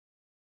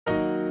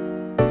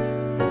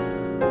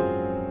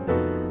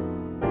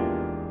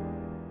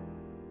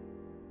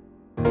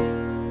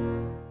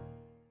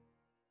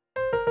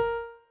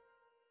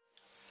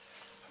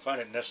find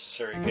it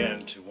necessary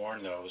again to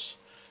warn those,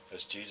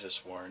 as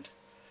Jesus warned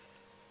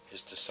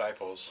his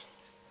disciples,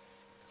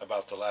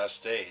 about the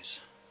last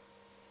days,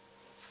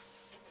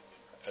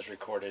 as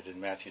recorded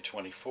in Matthew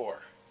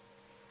 24,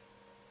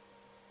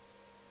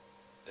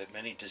 that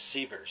many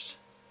deceivers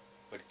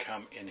would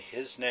come in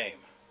his name,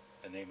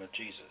 the name of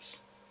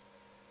Jesus,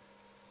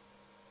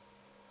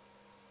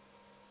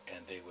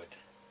 and they would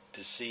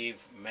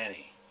deceive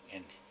many.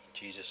 And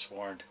Jesus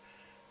warned,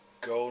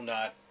 go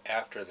not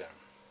after them.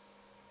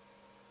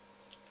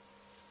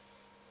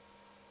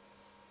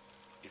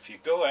 If you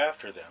go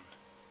after them,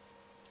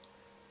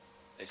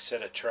 they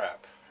set a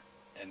trap,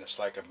 and it's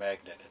like a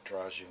magnet. It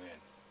draws you in.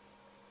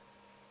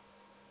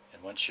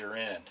 And once you're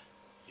in,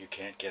 you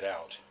can't get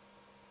out.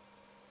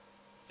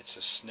 It's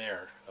a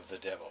snare of the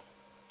devil.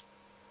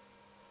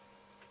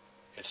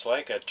 It's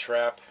like a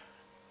trap.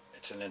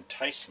 It's an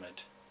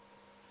enticement.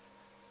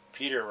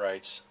 Peter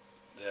writes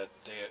that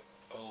they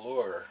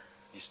allure,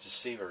 these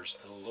deceivers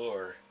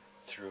allure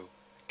through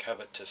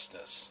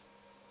covetousness.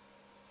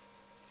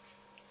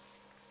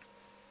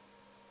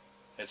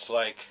 It's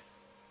like,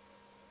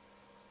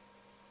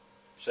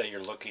 say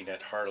you're looking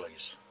at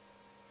Harleys,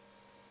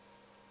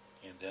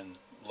 and then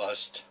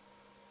lust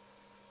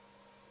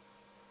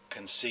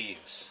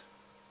conceives.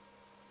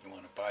 You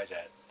want to buy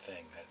that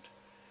thing, that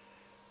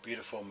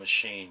beautiful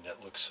machine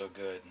that looks so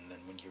good, and then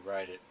when you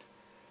ride it,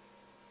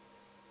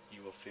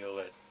 you will feel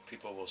that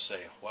people will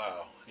say,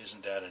 wow,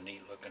 isn't that a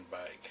neat looking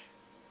bike?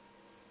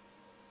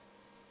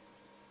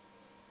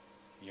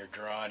 And you're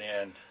drawn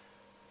in,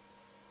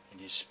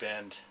 and you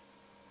spend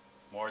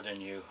more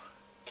than you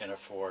can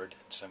afford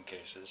in some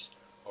cases.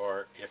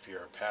 Or if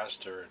you're a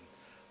pastor, and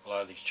a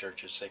lot of these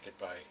churches, they could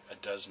buy a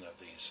dozen of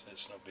these.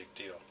 It's no big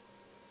deal.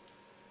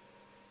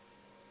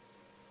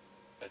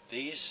 But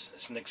these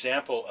is an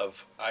example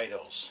of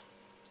idols.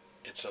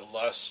 It's a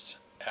lust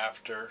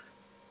after.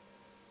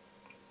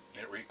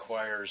 It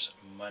requires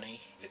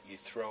money that you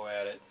throw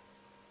at it,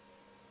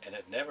 and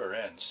it never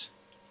ends.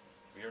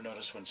 Have you ever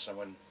noticed when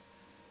someone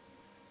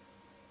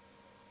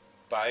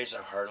buys a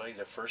Harley,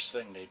 the first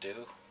thing they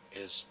do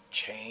is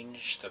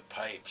change the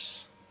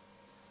pipes,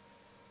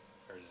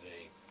 or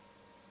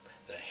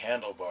the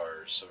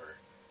handlebars, or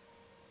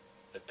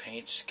the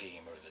paint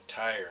scheme, or the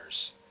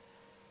tires,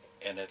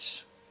 and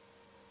it's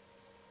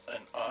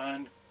an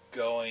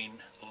ongoing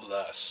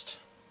lust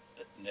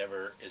that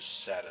never is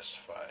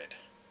satisfied.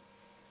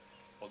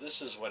 Well,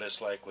 this is what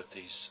it's like with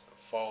these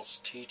false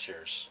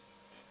teachers,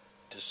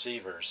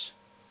 deceivers,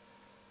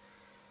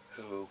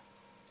 who,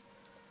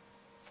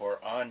 for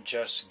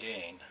unjust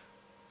gain,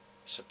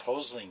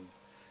 supposing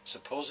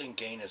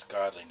gain is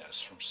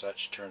godliness, from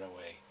such turn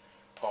away,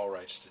 Paul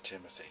writes to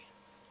Timothy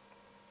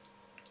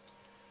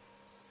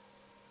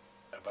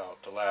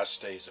about the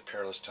last days, the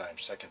perilous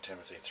times, 2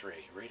 Timothy 3.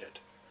 Read it.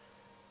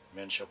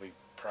 Men shall be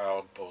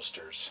proud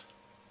boasters,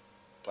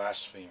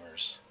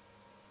 blasphemers.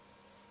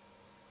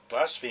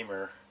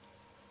 Blasphemer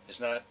is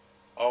not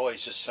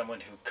always just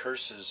someone who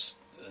curses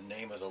the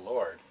name of the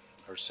Lord,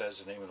 or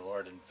says the name of the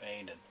Lord in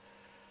vain,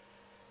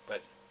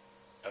 but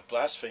a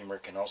blasphemer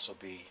can also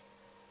be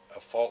a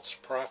false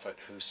prophet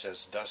who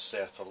says, thus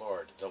saith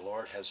the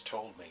Lord has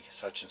told me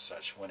such and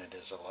such, when it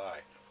is a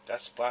lie.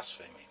 That's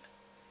blaspheming.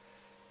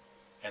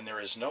 And there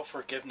is no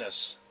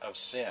forgiveness of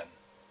sin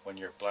when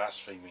you're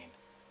blaspheming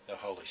the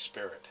Holy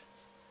Spirit.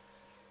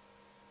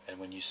 And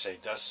when you say,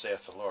 thus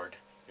saith the Lord,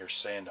 you're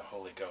saying the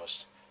Holy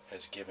Ghost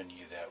has given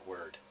you that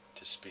word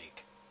to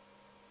speak.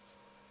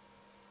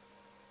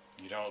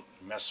 You don't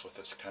mess with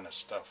this kind of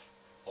stuff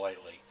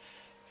lightly,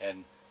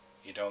 and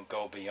you don't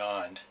go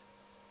beyond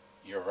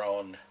your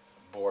own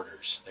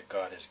borders that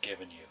God has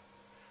given you.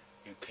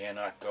 You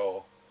cannot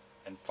go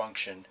and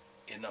function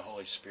in the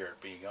Holy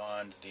Spirit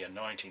beyond the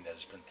anointing that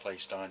has been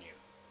placed on you.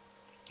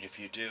 If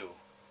you do,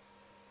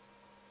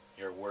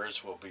 your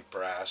words will be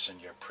brass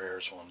and your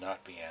prayers will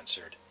not be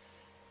answered,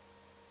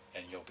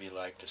 and you'll be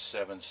like the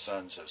 7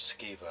 sons of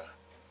Sceva,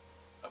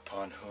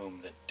 upon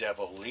whom the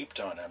devil leaped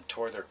on them,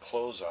 tore their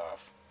clothes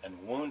off,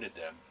 and wounded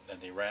them,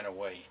 and they ran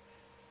away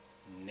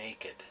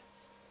naked.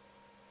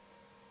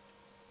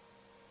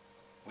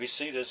 We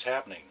see this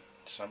happening,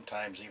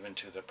 sometimes even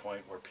to the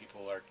point where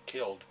people are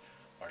killed,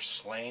 are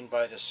slain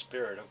by the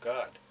Spirit of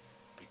God,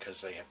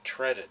 because they have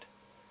treaded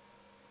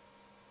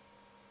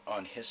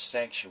on his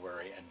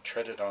sanctuary and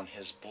treaded on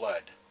his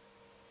blood,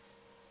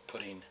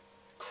 putting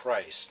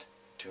Christ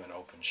to an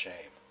open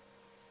shame.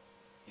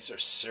 These are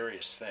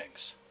serious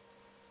things.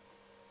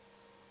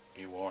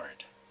 Be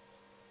warned.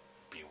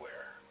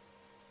 Beware.